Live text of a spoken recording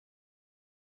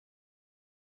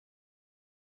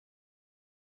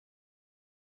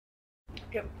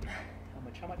Yep.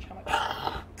 How much? I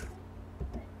have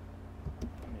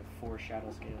 4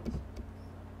 shadow scales.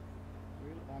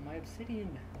 Where's all my obsidian?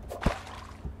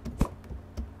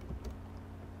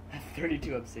 I have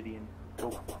 32 obsidian.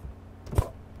 Oh.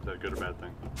 Is that a good or bad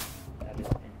thing? That is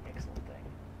an excellent thing.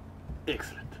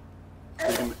 Excellent.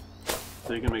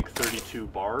 So you can make 32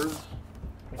 bars?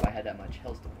 If I had that much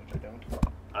hellstone, which I don't.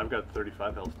 I've got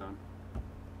 35 hellstone.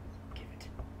 Give it.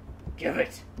 Give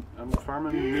it! I'm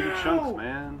farming meaty chunks,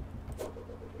 man.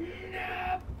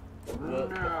 Well,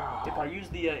 No. if I use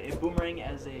the boomerang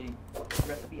as a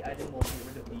recipe item, we'll get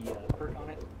rid of the perk on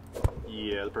it.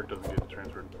 Yeah, the perk doesn't get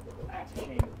transferred. That's a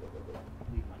shame.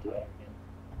 Leave my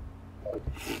tire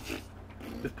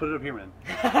Just put it up here, man.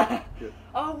 again. Good.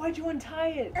 Oh, why'd you untie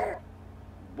it?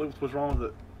 What's wrong with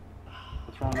it?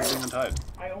 What's wrong with it being untied?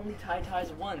 I only tie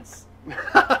ties once.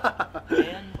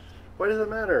 Man. Why does it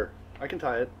matter? I can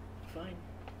tie it. Fine.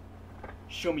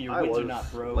 Show me your I Windsor was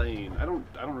knot, bro. lame. I don't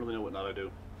really know what knot I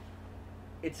do.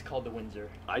 It's called the Windsor.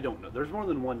 I don't know. There's more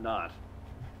than one knot.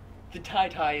 The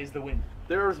tie is the Windsor.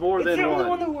 There's more It's than the one. only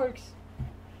one that works.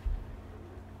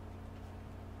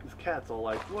 This cat's all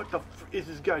like, what the f is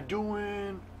this guy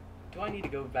doing? Do I need to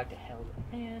go back to hell?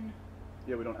 Man,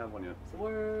 Yeah, we don't have one yet. it's the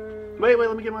word. Wait,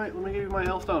 let me give you my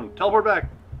hellstone. Teleport back.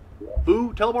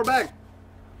 Boo, teleport back.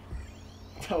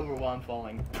 Tell me while I'm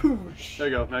falling. Poosh. There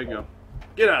you go. Now you can go.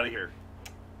 Get out of here.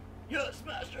 Yes,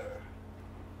 master.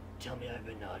 Tell me I've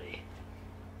been naughty.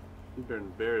 You've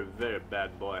been very, very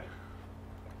bad boy.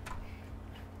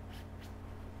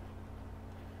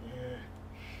 Yeah.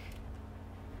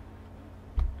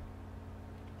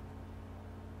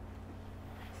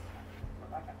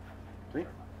 See?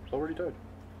 It's already tied.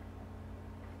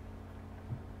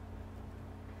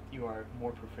 You are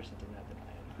more proficient in that than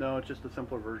I am. No, it's just a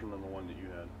simpler version than the one that you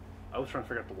had. I was trying to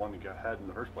figure out the one that you had in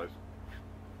the first place.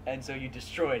 And so you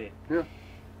destroyed it. Yeah.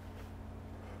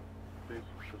 See, it's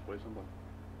just way simple.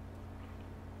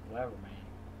 Whatever, man.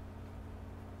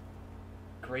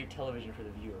 Great television for the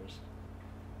viewers.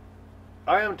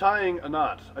 I am tying a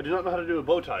knot. I do not know how to do a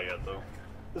bow tie yet, though.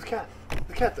 The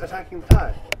cat's attacking the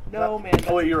tie. No, man.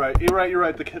 Oh wait, you're right. You're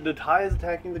right. The tie is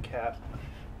attacking the cat.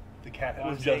 The cat What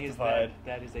I'm was saying is justified.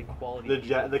 that is a quality.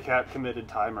 The cat committed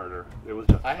tie murder. It was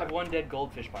justified. I have 1 dead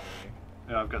goldfish, by the way.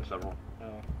 Yeah, I've got several.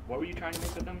 Oh. What were you trying to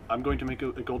make with them? I'm going to make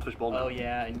a goldfish bowl now. Oh,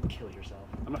 yeah, and kill yourself.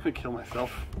 I'm not going to kill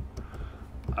myself.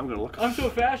 I'm going to look. I'm so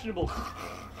fashionable.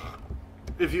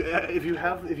 If you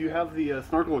have the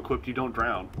snorkel equipped, you don't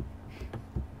drown.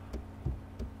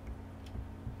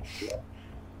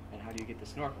 And how do you get the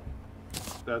snorkel?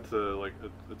 That's it's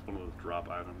one of those drop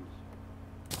items.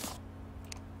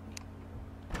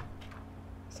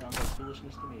 Sounds like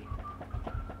foolishness to me.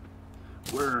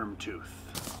 Worm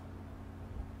tooth.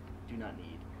 Do not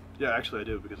need. Yeah, actually I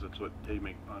do, because that's what they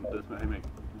make on this. They make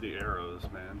the arrows,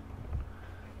 man.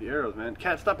 The arrows, man.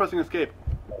 Cat, stop pressing escape.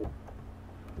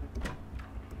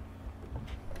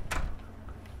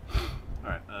 All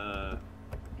right.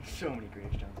 So many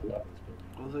gravestones on top of this building.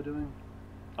 What was I doing?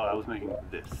 Oh, I was making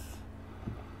this.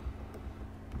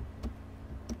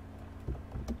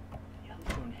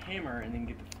 Yellowstone hammer, and then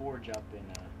get the forge up in.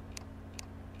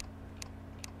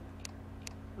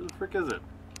 Where the frick is it?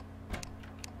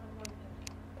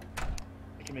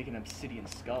 I can make an obsidian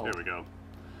skull. There we go.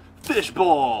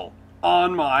 Fishbowl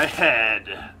on my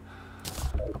head.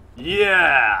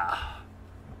 Yeah.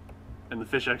 And the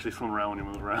fish actually swim around when you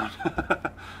move around.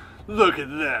 Look at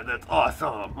that. That's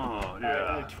awesome. Oh, I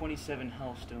yeah. have 27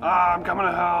 hellstone. Ah, I'm coming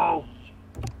to hell.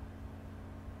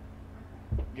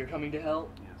 You're coming to hell?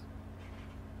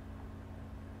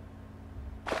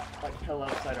 Yes. Like hell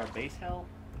outside our base hell?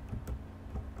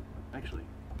 Actually,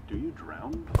 do you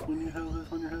drown when you have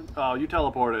this on your head? Oh, you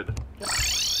teleported.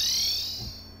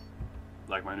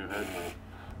 Like my new head.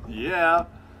 Yeah.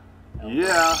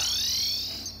 Yeah.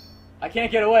 I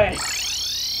can't get away!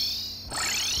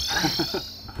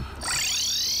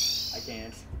 I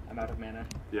can't. I'm out of mana.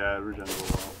 Yeah, it regens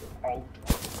a little.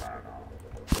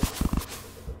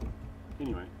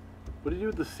 Anyway, what did you do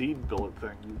with the seed billet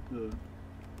thing?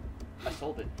 I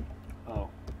sold it. Oh.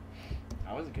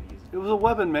 I wasn't gonna use It was a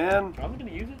weapon, man. I wasn't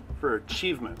gonna use it. For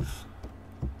achievements.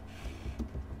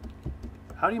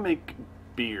 How do you make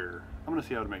beer? I'm gonna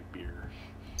see how to make beer.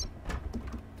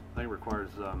 I think it requires,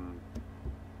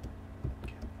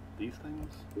 these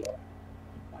things?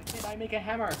 Why can't I make a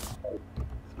hammer?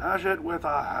 Smash it with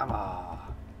a hammer.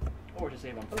 Or to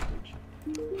save on postage.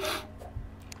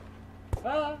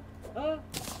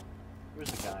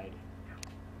 Where's the guide?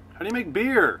 How do you make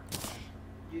beer?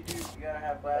 You gotta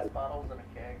have glass bottles and a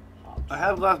keg. Hops. I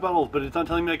have glass bottles, but it's not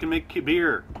telling me I can make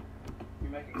beer. You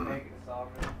make a keg and a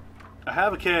solder. I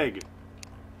have a keg.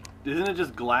 Isn't it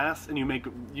just glass and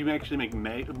you actually make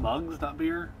mugs, not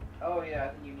beer? Oh yeah, I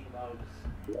think you need mugs.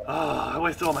 Oh, I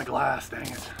wasted all my glass, dang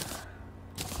it.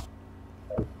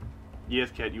 Yes,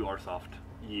 Cat, you are soft.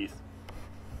 Yes.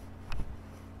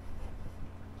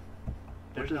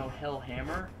 There's no hell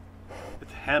hammer.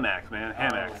 It's ham axe, man.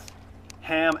 Ham axe.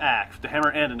 Ham axe. The hammer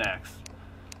and an axe.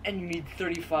 And you need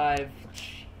 35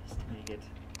 cheese to make it.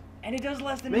 And it does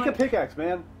less than Make my... a pickaxe,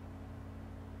 man.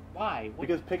 Why? What,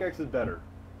 Because pickaxe is better.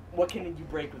 what can you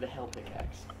break with a hell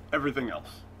pickaxe? Everything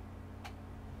else.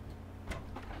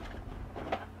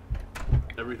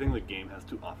 Everything the game has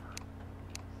to offer.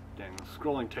 Dang, the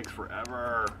scrolling takes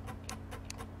forever.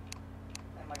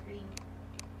 And my green.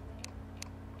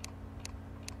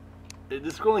 The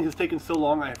scrolling has taken so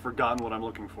long I have forgotten what I'm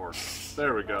looking for.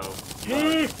 There we go.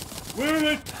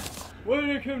 Where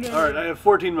did it come down? Alright, I have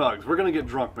 14 mugs. We're gonna get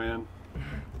drunk, man.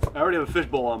 I already have a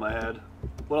fishbowl on my head.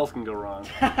 What else can go wrong?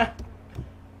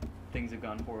 Things have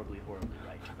gone horribly, horribly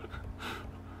right.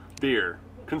 Beer.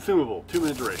 Consumable.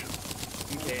 2-minute duration.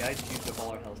 Okay, I just used up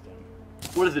all our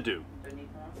hellstone. What does it do? Beneath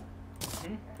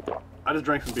one. I just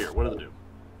drank some beer. What does it do?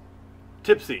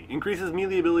 Tipsy. Increases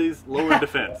melee abilities, lower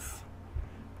defense.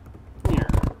 Here.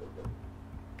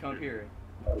 Come up here.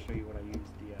 I'll show you what I used.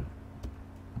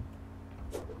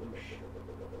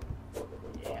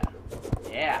 Yeah.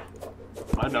 Yeah.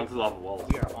 Mine bounces off of walls.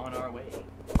 We are on our way.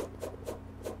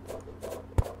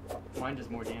 Mine does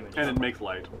more damage. And it makes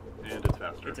light. And it's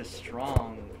faster. It's a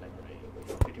strong flavor.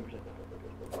 15%.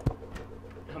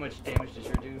 How much damage does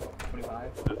yours do?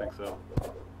 25? I think so.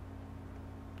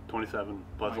 27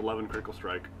 plus 11 critical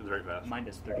strike. It's very fast. Mine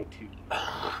does 32.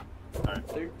 Alright.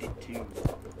 32.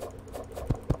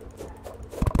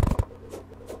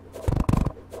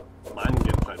 Mine can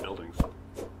get inside buildings.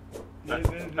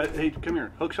 Hey, come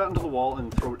here. Hook shot into the wall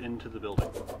and throw it into the building.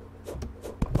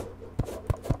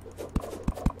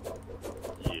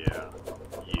 Yeah.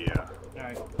 Yeah.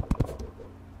 Alright.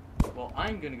 Well,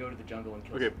 I'm gonna go to the jungle and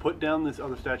kill Okay, put down this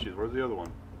other statues. Where's the other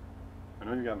one? I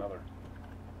know you got another.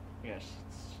 Yes,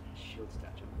 it's a shield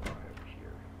statue right over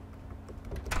here.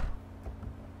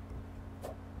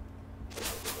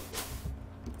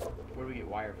 Where do we get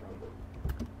wire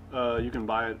from? You can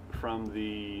buy it from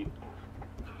the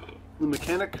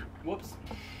mechanic. Whoops.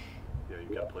 Yeah,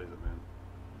 you gotta place it, man.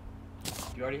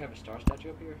 Do you already have a star statue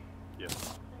up here?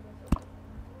 Yes.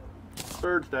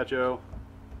 Bird statue.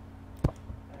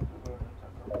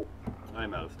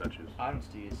 I'm out of statues. I don't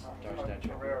see a star statue.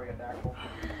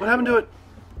 What happened to it?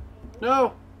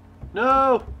 No!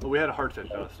 No! Oh, we had a heart statue,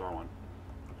 not a star one.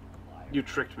 Liar. You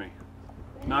tricked me.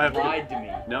 Now I have lied to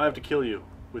me. Now I have to kill you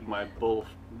with my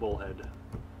bullhead.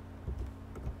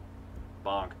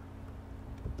 Bonk.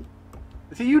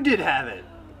 See, you did have it.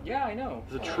 Yeah, I know.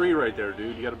 There's a tree right there,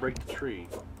 dude. You gotta break the tree.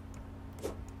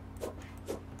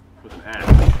 With an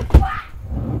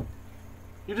axe.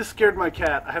 You just scared my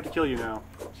cat. I have to kill you now.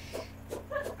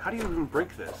 How do you even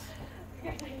break this?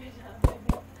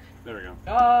 There we go.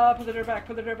 Put the dirt back,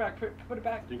 put the dirt back, put it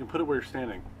back. You can put it where you're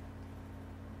standing.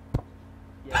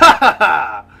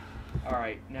 Yeah.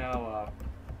 Alright, now,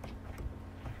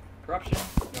 corruption,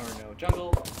 no,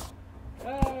 jungle.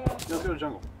 Let's go to the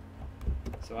jungle.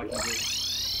 So I can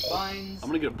get vines. I'm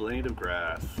gonna get a blade of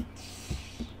grass.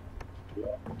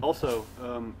 Also,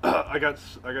 I got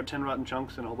 10 rotten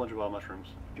chunks and a whole bunch of wild mushrooms.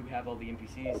 Do we have all the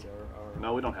NPCs, or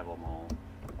No, we don't have them all.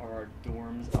 are our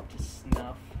dorms up to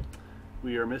snuff?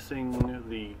 We are missing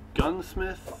the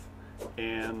gunsmith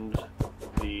and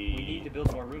the... We need to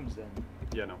build more rooms then.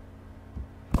 Yeah, no.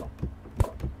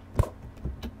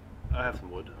 I have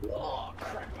some wood. Oh,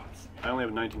 crackpots. I only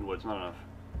have 19 wood, it's not enough.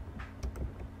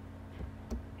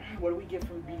 What do we get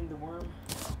from beating the worm?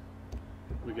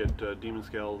 We get demon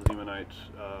scales, demonite,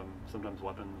 sometimes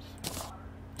weapons.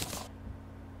 Let's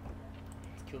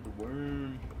kill the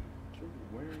worm. Kill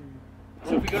the worm.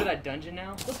 So if we go to that dungeon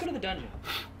now, let's go to the dungeon.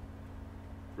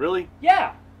 Really?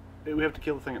 Yeah! Hey, we have to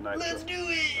kill the thing at night. Let's do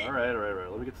it! Alright.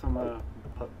 Let me get some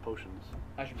potions.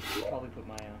 I should probably put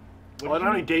my, Oh, I don't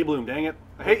have any day bloom, dang it.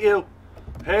 I hate you!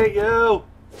 I hate you!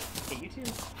 Hey, you too.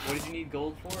 What did you need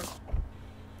gold for?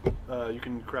 You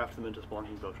can craft them into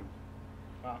spelunking potion.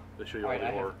 Wow. They show you Alright,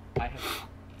 all the ore. I have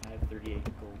 38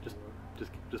 gold.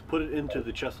 Just put it into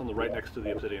the chest on the right next to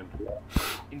the obsidian.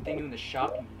 Anything new in the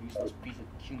shop, you useless piece of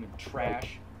human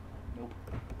trash. Nope.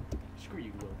 Screw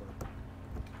you, Wilbur.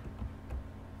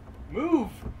 Move!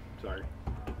 Sorry.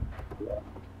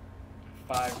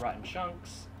 5 rotten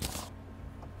chunks.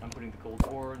 I'm putting the gold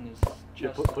ore in this Yeah,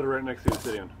 chest. put it right next to the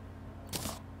obsidian.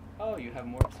 Oh, you have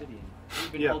more obsidian.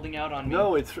 You've been Yeah. holding out on me.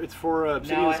 No, it's for Now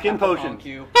obsidian I skin have to potions. bonk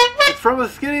you. It's for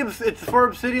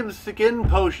obsidian skin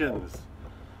potions.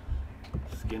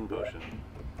 skin potion.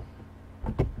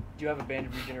 Do you have a band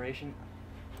of regeneration?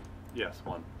 Yes,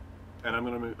 one. And I'm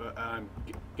gonna move.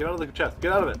 Get out of the chest.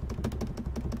 Get out of it.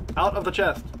 Out of the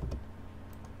chest.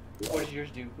 What does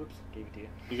yours do? Oops, gave it to you.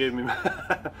 You gave me.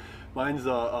 Mine's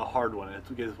a hard one. It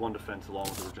gives one defense along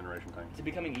with the regeneration thing. Is it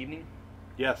becoming evening?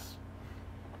 Yes.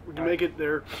 We can make it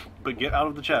there, but get out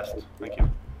of the chest. Thank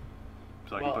you.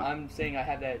 So I Well, can put... I'm saying I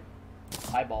have that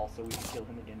eyeball, so we can kill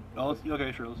him again. Oh,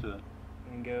 okay, sure. Let's do that.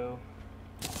 And go.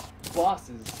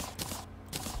 Bosses.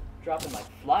 Dropping like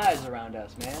flies around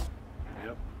us, man.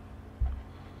 Yep.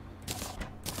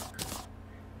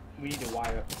 We need to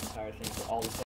wire up this entire thing for all the